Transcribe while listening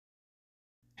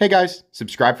Hey guys,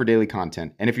 subscribe for daily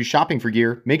content, and if you're shopping for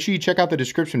gear, make sure you check out the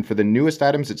description for the newest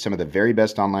items at some of the very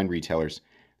best online retailers.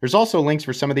 There's also links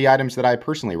for some of the items that I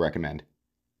personally recommend.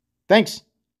 Thanks!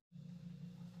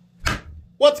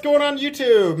 What's going on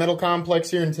YouTube? Metal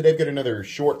Complex here, and today I've got another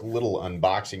short little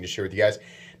unboxing to share with you guys.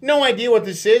 No idea what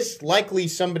this is. Likely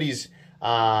somebody's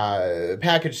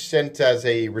package sent as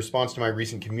a response to my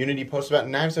recent community post about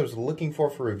knives I was looking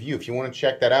for review. If you want to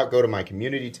check that out, go to my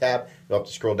community tab. You'll have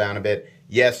to scroll down a bit.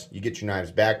 Yes, you get your knives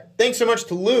back. Thanks so much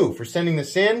to Lou for sending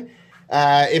this in.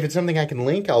 If it's something I can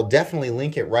link, I'll definitely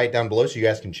link it right down below so you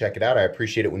guys can check it out. I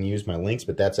appreciate it when you use my links,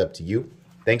 but that's up to you.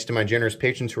 Thanks to my generous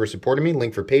patrons who are supporting me.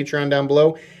 Link for Patreon down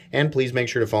below. And please make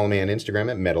sure to follow me on Instagram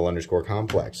at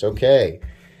metal_complex. Okay,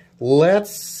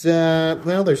 let's,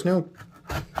 well, there's no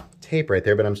tape right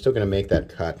there, but I'm still going to make that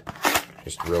cut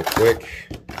just real quick.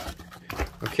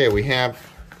 Okay, we have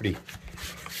pretty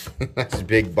nice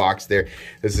big box there.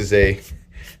 This is a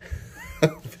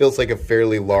feels like a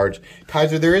fairly large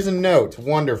Kizer. There is a note.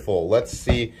 Wonderful. Let's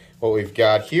see what we've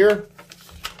got here.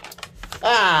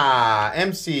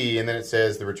 MC, and then it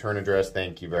says the return address.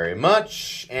 Thank you very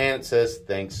much, and it says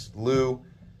thanks Lou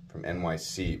from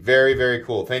NYC. Very, very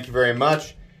cool. Thank you very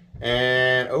much.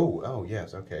 And oh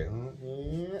yes, okay,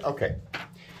 okay.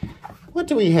 What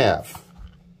do we have?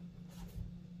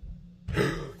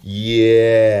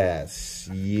 Yes,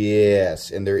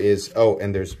 and there is,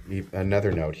 and there's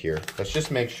another note here. Let's just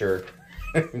make sure.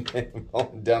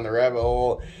 Down the rabbit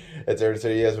hole. It's already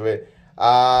said yes. Wait.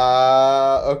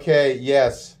 Okay.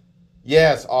 Yes.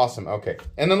 Awesome. Okay,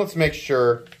 and then let's make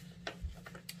sure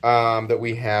that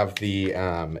we have the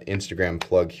Instagram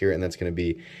plug here, and that's going to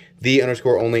be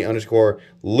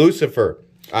the_only_Lucifer.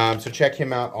 So check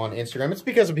him out on Instagram. It's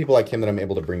because of people like him that I'm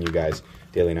able to bring you guys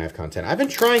daily knife content. I've been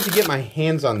trying to get my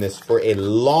hands on this for a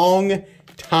long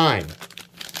time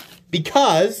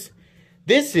because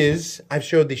this is, I've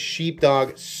showed the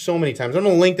Sheepdog so many times. I'm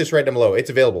going to link this right down below. It's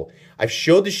available. I've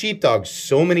showed the Sheepdog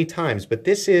so many times, but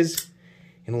this is,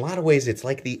 in a lot of ways, it's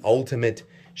like the ultimate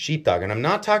Sheepdog. And I'm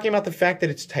not talking about the fact that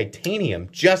it's titanium,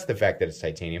 just the fact that it's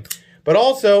titanium, but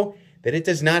also that it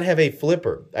does not have a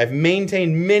flipper. I've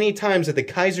maintained many times that the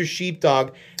Kizer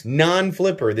Sheepdog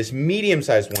non-flipper, this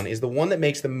medium-sized one, is the one that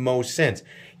makes the most sense.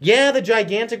 Yeah, the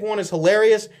gigantic one is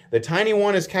hilarious. The tiny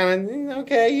one is kind of,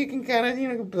 okay, you can kind of,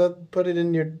 put it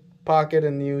in your pocket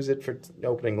and use it for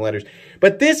opening letters.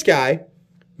 But this guy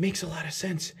makes a lot of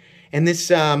sense. And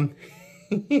this, look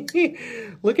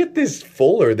at this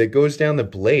fuller that goes down the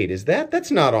blade. Is that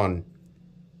on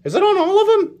all of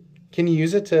them? Can you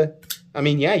use it to... I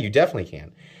mean, yeah, you definitely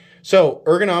can. So,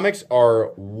 ergonomics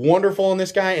are wonderful in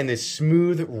this guy, and this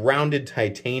smooth, rounded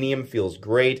titanium feels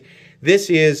great. This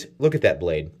is, look at that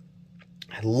blade.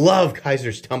 I love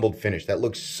Kizer's tumbled finish. That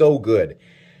looks so good.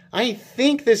 I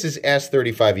think this is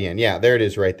S35VN. Yeah, there it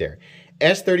is right there.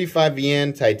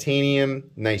 S35VN,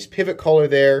 titanium, nice pivot collar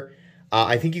there.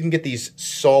 I think you can get these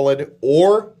solid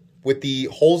or with the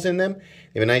holes in them.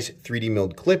 They have a nice 3D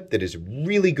milled clip that is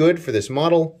really good for this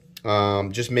model.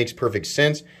 Just makes perfect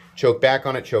sense. Choke back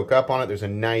on it, choke up on it. There's a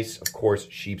nice, of course,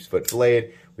 sheep's foot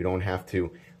blade. We don't have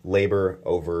to labor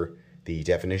over the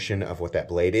definition of what that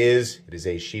blade is. It is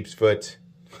a sheep's foot.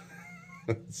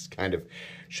 It's kind of,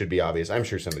 should be obvious. I'm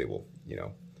sure somebody will,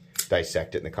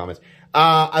 dissect it in the comments.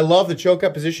 I love the choke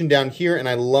up position down here, and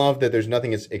I love that there's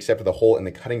nothing except for the hole in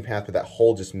the cutting path, but that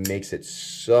hole just makes it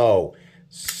so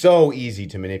easy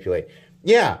to manipulate.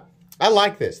 Yeah. I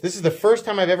like this. This is the first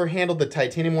time I've ever handled the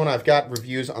titanium one. I've got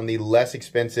reviews on the less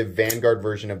expensive Vanguard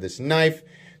version of this knife.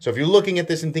 So if you're looking at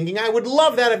this and thinking, I would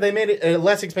love that if they made a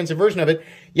less expensive version of it,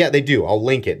 yeah, they do. I'll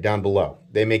link it down below.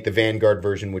 They make the Vanguard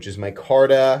version, which is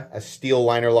micarta, a steel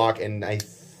liner lock, and I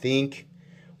think,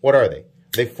 what are they?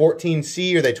 Are they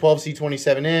 14C? Are they 12C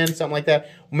 27N? Something like that.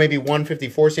 Maybe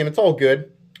 154CM. It's all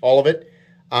good. All of it.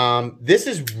 This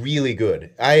is really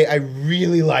good. I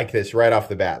really like this right off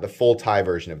the bat, the full tie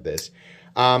version of this.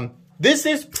 This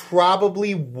is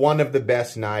probably one of the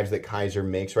best knives that Kizer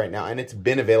makes right now, and it's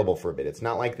been available for a bit. It's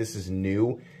not like this is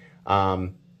new.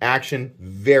 Action,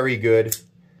 very good.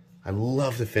 I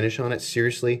love the finish on it.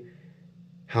 Seriously,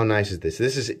 how nice is this?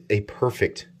 This is a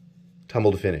perfect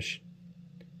tumbled finish.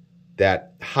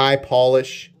 That high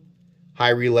polish,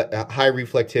 high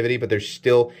reflectivity, but there's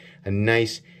still a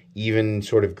nice even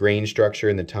sort of grain structure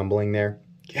in the tumbling there.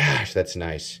 Gosh, that's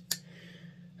nice.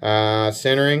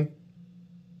 Centering.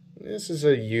 This is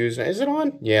a used knife. Is it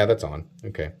on? Yeah, that's on.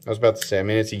 Okay. I was about to say, I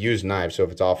mean, it's a used knife, so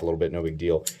if it's off a little bit, no big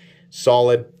deal.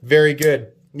 Solid. Very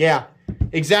good. Yeah,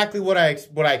 exactly what I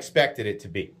expected it to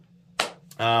be.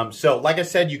 So, like I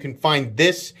said, you can find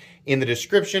this in the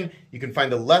description. You can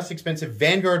find the less expensive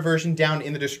Vanguard version down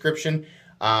in the description.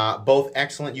 Both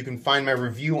excellent. You can find my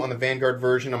review on the Vanguard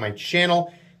version on my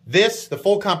channel. This, the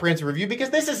full comprehensive review, because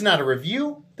this is not a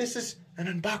review, this is an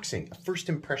unboxing, a first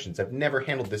impressions. I've never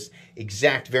handled this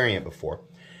exact variant before.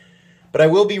 But I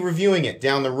will be reviewing it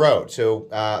down the road. So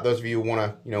those of you who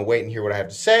want to, wait and hear what I have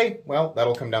to say, well,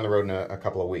 that'll come down the road in a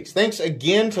couple of weeks. Thanks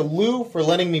again to Lou for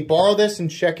letting me borrow this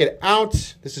and check it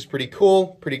out. This is pretty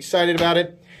cool. Pretty excited about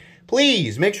it.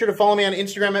 Please make sure to follow me on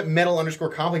Instagram at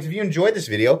metal_complex. If you enjoyed this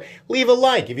video, leave a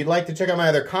like. If you'd like to check out my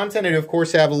other content, I do, of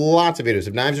course, have lots of videos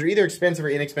of knives that are either expensive or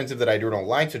inexpensive that I do or don't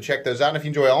like. So check those out. And if you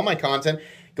enjoy all my content,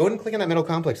 go ahead and click on that Metal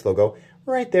Complex logo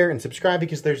right there and subscribe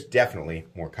because there's definitely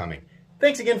more coming.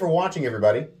 Thanks again for watching,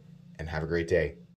 everybody, and have a great day.